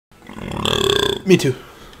Me too.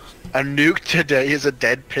 A nuke today is a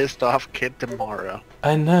dead, pissed off kid tomorrow.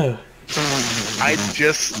 I know. I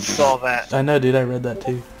just saw that. I know, dude. I read that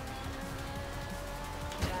too.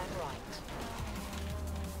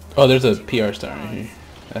 Oh, there's a PR star right here.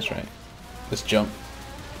 That's right. Let's jump.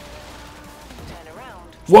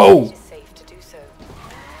 Whoa!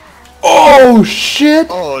 Oh shit!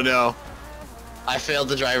 Oh no. I failed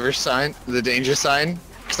the driver's sign, the danger sign,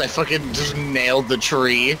 because I fucking just nailed the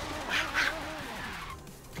tree.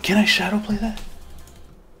 Can I shadow play that?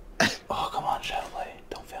 Oh, come on, shadow play.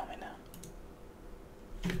 Don't fail me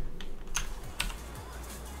now.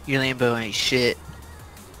 Your Lambo ain't shit.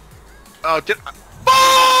 Oh, did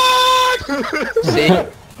See?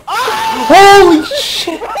 Holy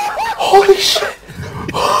shit! Holy shit!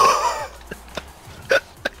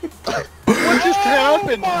 What just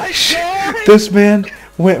happened? This man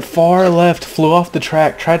went far left, flew off the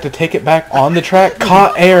track, tried to take it back on the track,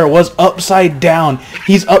 caught air, was upside down.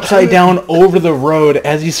 He's upside down over the road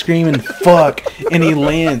as he's screaming "fuck," and he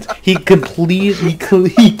lands. He cleared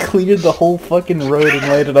the whole fucking road and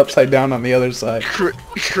landed upside down on the other side.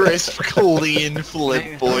 Crisp, clean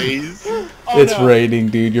flip, boys. Oh, It's no. raining,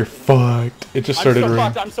 dude. You're fucked. It just started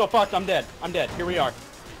raining. I'm so fucked. I'm dead. I'm dead. Here we are.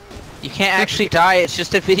 You can't actually die, it's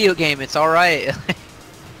just a video game, it's alright.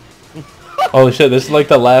 Holy shit, this is like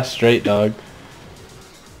the last straight, dog.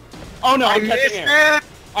 Oh no, I'm I catching missed air. it!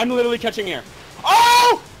 I'm literally catching air.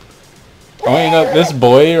 Oh! I want you to know, this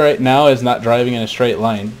boy right now is not driving in a straight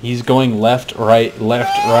line. He's going left, right,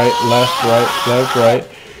 left, right, left, right, left, right.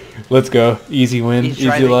 Let's go. Easy win, He's easy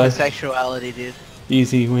driving with life. sexuality, dude.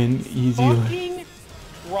 Easy win, easy life. Fucking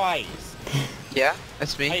Christ. Yeah,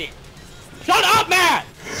 that's me. Hey. Shut up, Matt!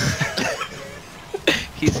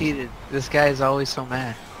 He's heated. This guy is always so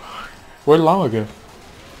mad. Where'd Llama go?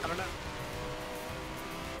 I don't know.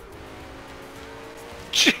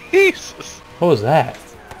 Jesus. What was that?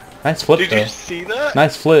 Nice flip, Did though. you see that?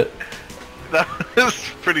 Nice flip. That was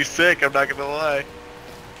pretty sick, I'm not gonna lie.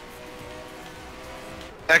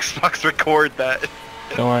 Xbox record that.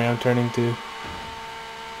 Don't worry, I'm turning to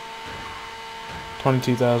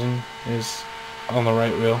 22,000 is on the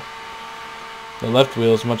right wheel. The left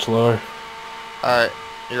wheel is much lower. Alright,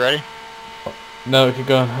 you ready? No, keep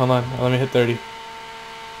going. Hold on. Let me hit 30.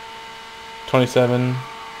 27,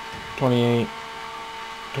 28,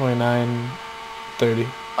 29, 30.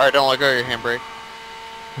 Alright, don't let go of your handbrake.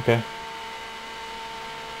 Okay.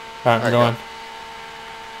 Alright, I'm Alright, going.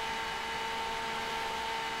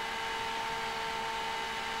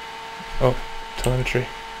 Oh, telemetry.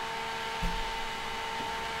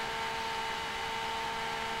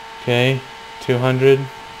 Okay, 200.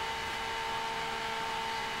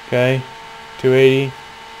 Okay, 280,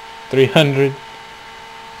 300,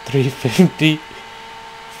 350,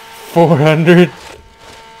 400.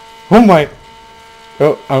 Oh my!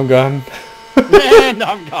 Oh, I'm gone. And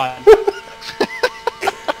I'm gone.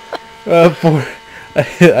 I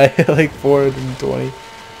hit like 420.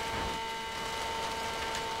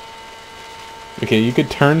 Okay, you could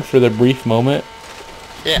turn for the brief moment.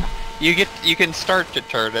 Yeah. You can start to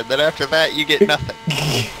turn and then after that you get nothing.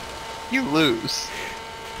 You lose.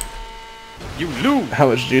 You lose. How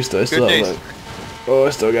much juice do I still Good have days. left? Oh, I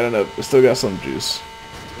still got enough. I still got some juice.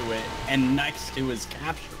 To it. And next to his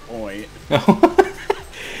capture point.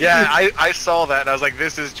 Yeah, I saw that and I was like,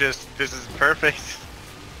 this is perfect.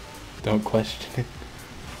 Don't question it.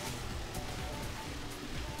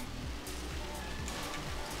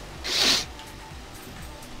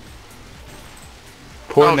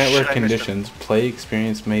 Poor Oh, network shit, I missed him. conditions. Play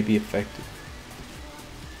experience may be affected.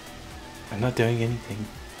 I'm not doing anything.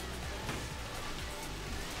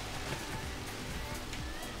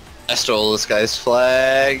 I stole this guy's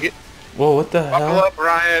flag. Whoa, what the Buckle hell? up,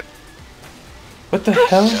 Riot. What the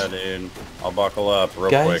hell? Yeah, dude. I'll buckle up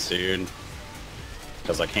real Guys? quick, dude.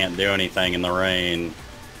 Because I can't do anything in the rain.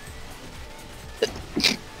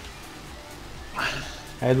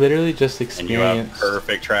 I literally just And you have experienced...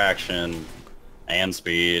 perfect traction and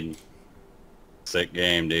speed. Sick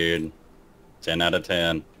game, dude. 10 out of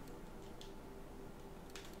 10.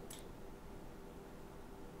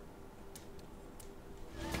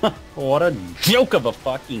 What a joke of a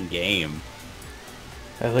fucking game.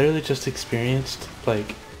 I literally just experienced,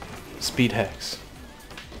 like, speed hacks.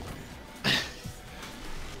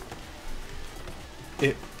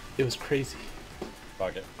 It was crazy.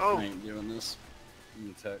 Fuck it. Oh. I ain't doing this.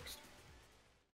 You can text.